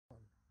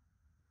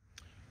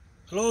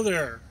Hello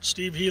there,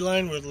 Steve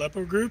Heline with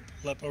Lepo Group,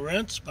 Lepo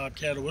Rents,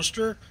 Bobcat of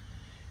Worcester,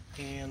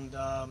 and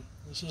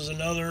this is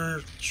another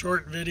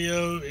short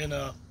video in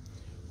a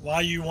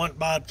Why You Want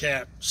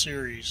Bobcat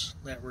series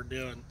that we're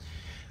doing.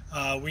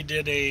 We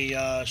did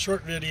a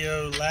short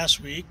video last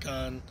week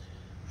on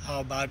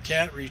how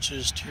Bobcat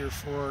reaches Tier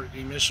 4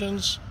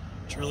 emissions.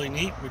 It's really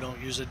neat. We don't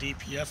use a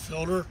DPF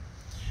filter.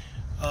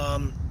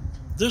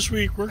 This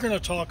week we're going to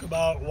talk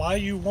about why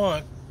you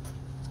want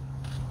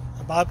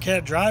a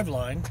Bobcat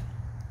driveline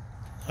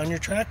on your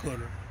track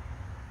loader.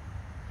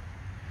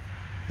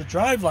 The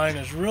driveline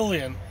is really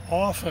an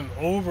often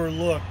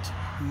overlooked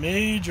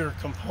major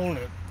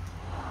component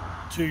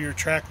to your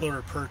track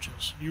loader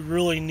purchase. You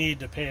really need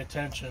to pay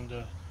attention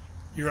to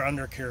your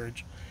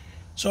undercarriage.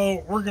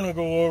 So we're going to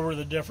go over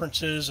the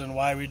differences and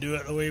why we do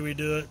it the way we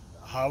do it,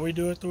 how we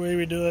do it the way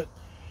we do it,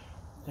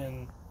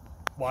 and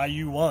why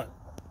you want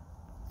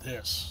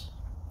this.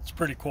 It's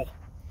pretty cool.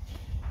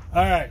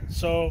 Alright,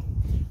 so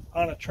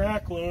on a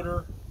track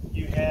loader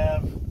you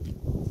have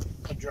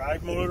a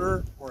drive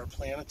motor or a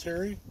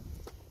planetary,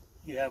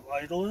 you have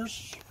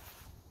idlers,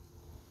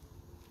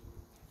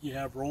 you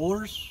have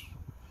rollers,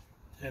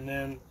 and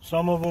then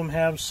some of them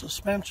have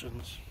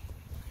suspensions.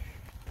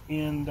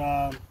 And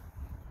I'm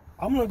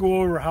going to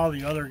go over how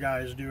the other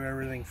guys do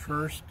everything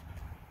first,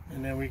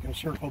 and then we can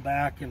circle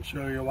back and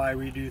show you why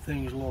we do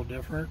things a little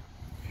different.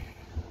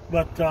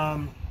 But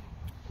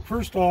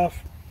first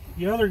off,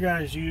 the other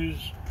guys use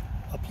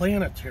a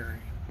planetary.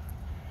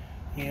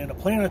 And a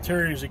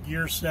planetary is a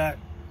gear set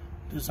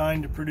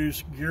designed to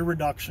produce gear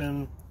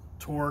reduction,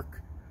 torque.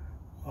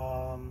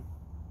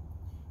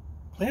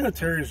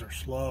 Planetaries are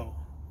slow.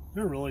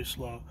 They're really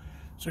slow.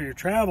 So your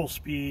travel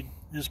speed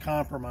is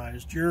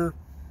compromised. You're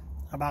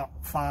about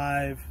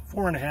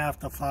 4.5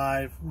 to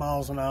 5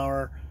 miles an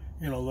hour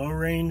in a low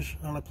range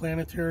on a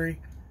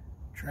planetary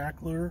track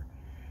loader.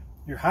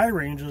 Your high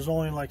range is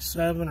only like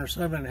 7 or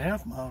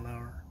 7.5 miles an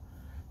hour.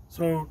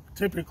 So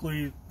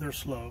typically they're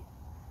slow.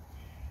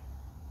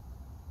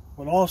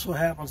 What also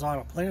happens on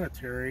a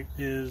planetary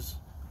is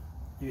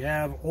you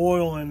have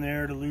oil in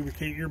there to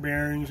lubricate your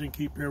bearings and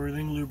keep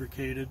everything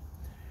lubricated.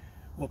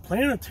 Well,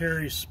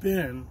 planetaries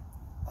spin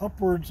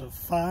upwards of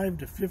 5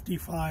 to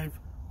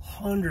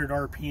 5,500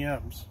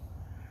 RPMs.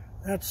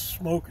 That's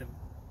smoking.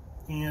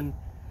 And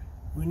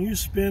when you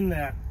spin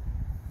that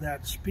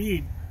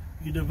speed,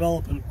 you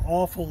develop an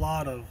awful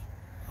lot of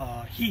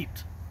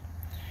heat.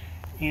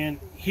 And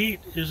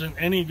heat isn't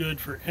any good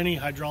for any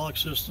hydraulic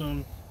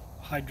system,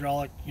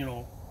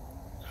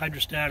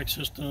 hydrostatic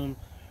system,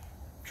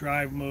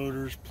 drive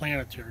motors,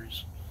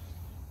 planetaries.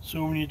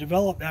 So when you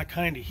develop that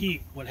kind of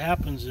heat, what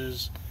happens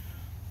is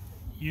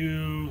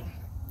you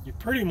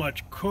pretty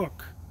much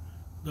cook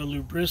the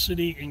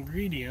lubricity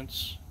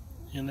ingredients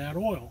in that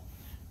oil.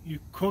 You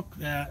cook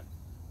that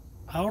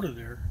out of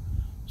there,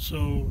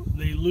 so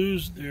they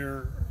lose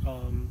their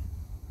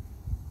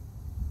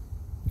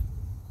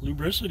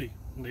lubricity.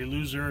 They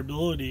lose their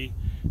ability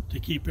to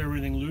keep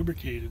everything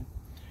lubricated.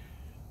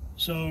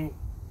 So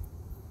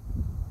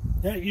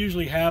that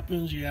usually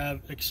happens. You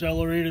have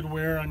accelerated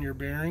wear on your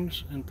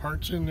bearings and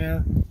parts in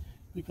there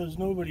because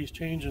nobody's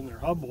changing their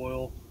hub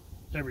oil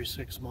every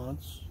 6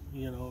 months.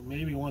 You know,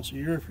 maybe once a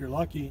year if you're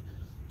lucky.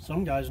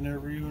 Some guys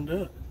never even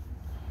do it.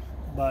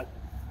 But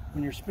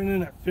when you're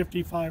spinning at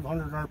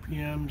 5,500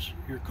 RPMs,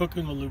 you're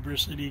cooking the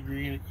lubricity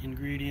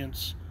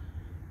ingredients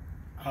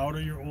out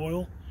of your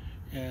oil,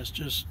 and it's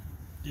just,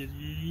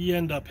 you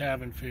end up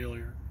having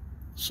failure.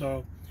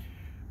 So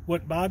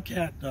what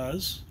Bobcat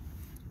does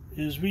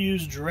is we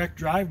use direct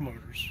drive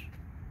motors.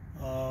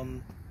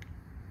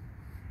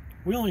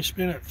 We only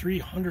spin at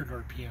 300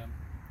 RPM,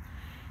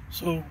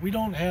 so we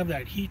don't have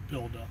that heat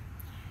buildup.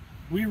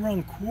 We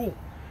run cool,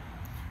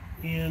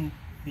 and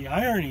the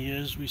irony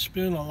is we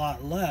spin a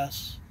lot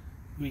less.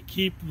 We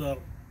keep the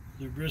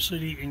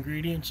lubricity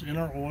ingredients in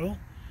our oil,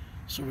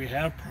 so we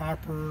have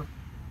proper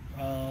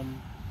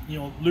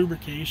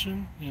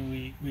lubrication, and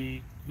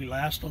we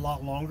last a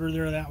lot longer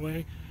there that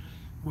way.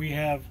 We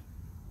have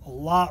a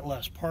lot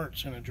less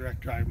parts in a direct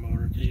drive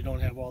motor because you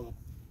don't have all the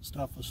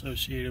stuff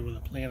associated with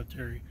a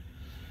planetary.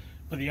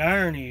 But the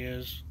irony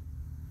is,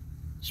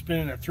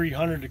 spinning at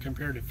 300 to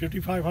compare to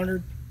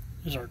 5,500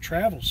 is our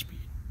travel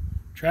speed.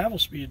 Travel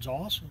speed's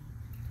awesome.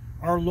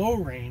 Our low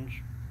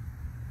range,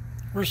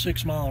 we're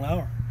 6 miles an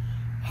hour.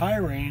 High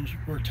range,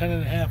 we're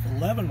 10.5,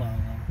 11 miles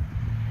an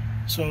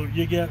hour. So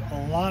you get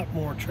a lot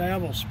more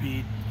travel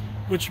speed,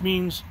 which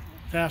means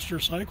faster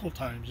cycle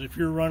times. If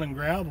you're running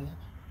gravel,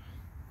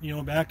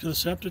 back to the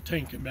septic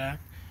tank and back,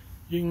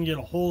 you can get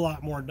a whole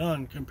lot more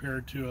done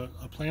compared to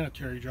a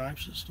planetary drive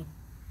system.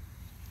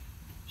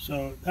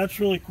 So that's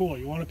really cool.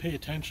 You want to pay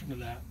attention to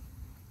that.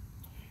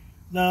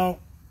 Now,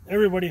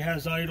 everybody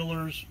has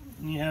idlers,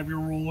 and you have your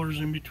rollers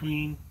in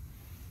between.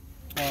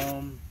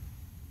 Our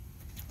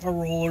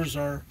rollers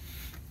are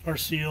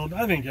sealed.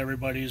 I think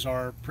everybody's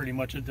are pretty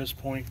much at this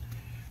point,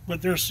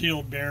 but they're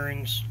sealed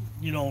bearings.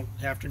 You don't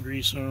have to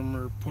grease them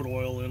or put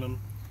oil in them.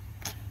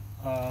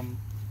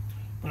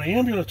 But I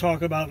am going to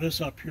talk about this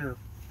up here.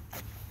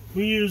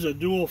 We use a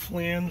dual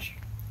flange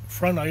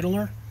front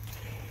idler,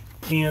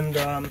 and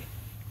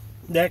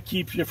that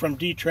keeps you from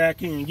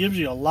detracting and gives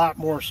you a lot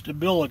more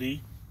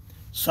stability,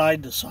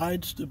 side to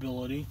side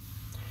stability.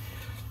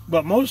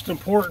 But most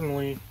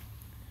importantly,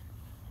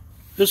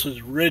 this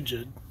is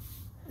rigid.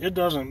 It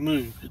doesn't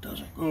move. It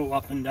doesn't go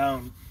up and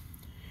down.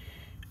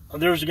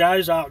 There's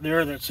guys out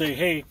there that say,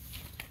 hey,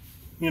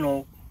 you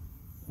know,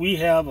 we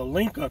have a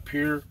link up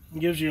here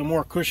and gives you a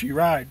more cushy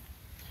ride.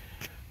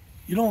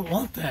 You don't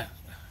want that.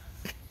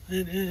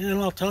 And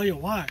I'll tell you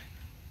why.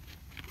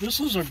 This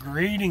is a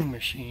grading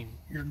machine.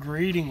 You're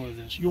grading with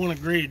this. You want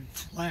to grade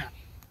flat,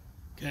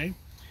 okay?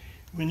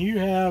 When you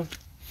have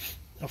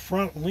a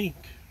front link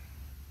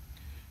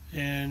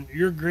and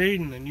you're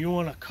grading and you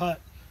want to cut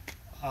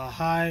a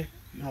high,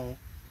 a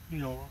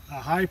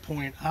high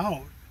point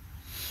out,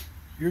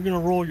 you're going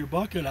to roll your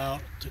bucket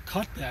out to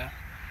cut that.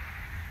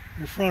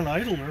 Your front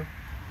idler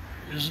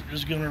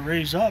is going to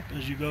raise up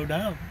as you go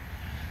down.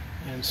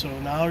 And so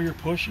now you're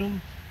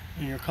pushing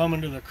and you're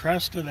coming to the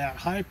crest of that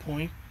high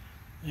point,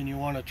 and you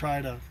want to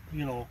try to,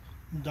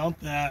 dump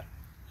that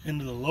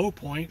into the low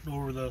point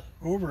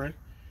over it.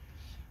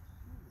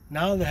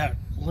 Now that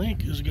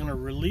link is going to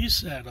release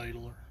that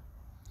idler.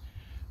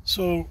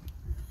 So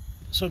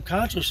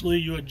subconsciously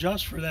you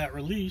adjust for that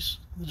release.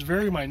 It's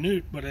very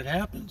minute, but it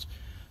happens.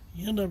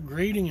 You end up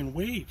grading in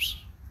waves.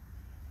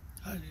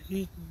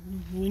 We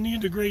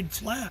need to grade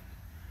flat.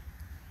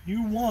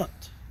 You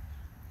want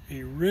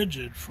a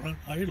rigid front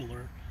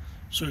idler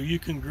so you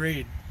can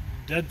grade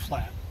dead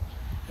flat.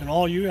 And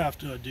all you have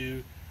to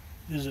do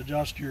is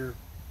adjust your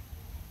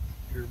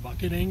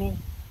bucket angle,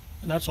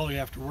 and that's all you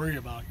have to worry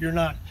about.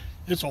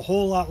 It's a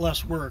whole lot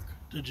less work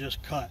to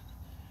just cut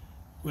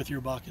with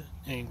your bucket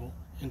angle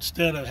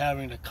instead of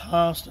having to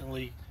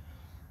constantly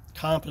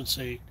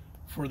compensate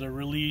for the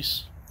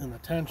release and the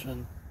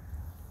tension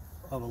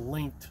of a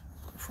linked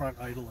front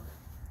idler.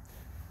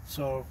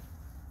 So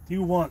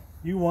you want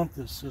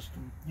this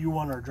system. You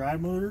want our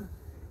drive motor,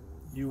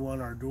 you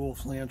want our dual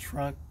flange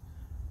front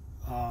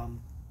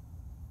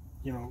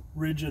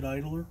rigid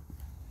idler.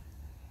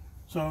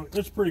 So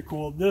it's pretty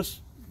cool.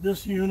 This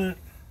unit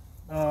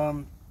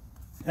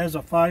has a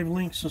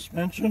 5-link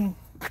suspension.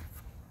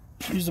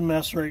 She's a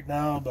mess right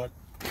now, but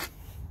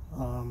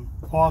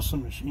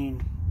awesome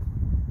machine.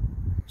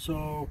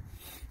 So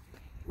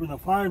with a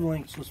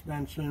 5-link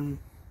suspension,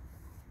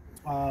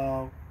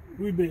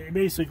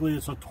 basically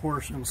it's a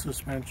torsion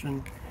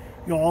suspension.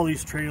 All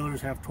these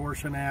trailers have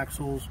torsion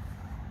axles.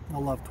 I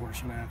love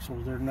torsion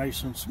axles. They're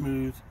nice and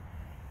smooth.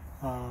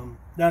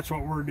 That's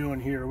what we're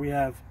doing here. We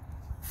have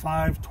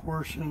 5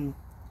 torsion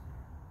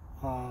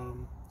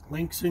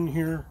links in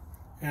here,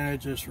 and it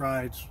just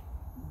rides.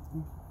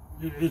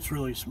 It's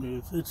really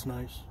smooth. It's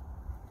nice.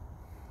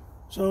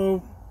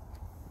 So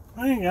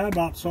I think that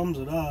about sums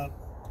it up.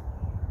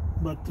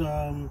 But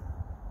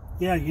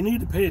yeah, you need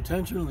to pay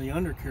attention to the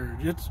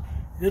undercarriage.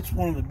 It's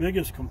one of the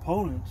biggest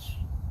components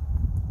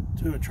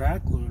to a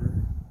track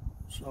loader.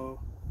 So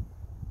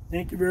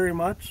thank you very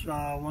much.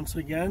 Once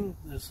again,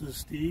 this is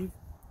Steve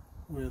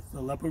with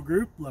the Lepo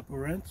Group, Lepo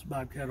Rents,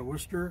 Bobcat of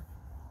Worcester,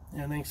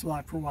 and thanks a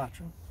lot for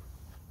watching.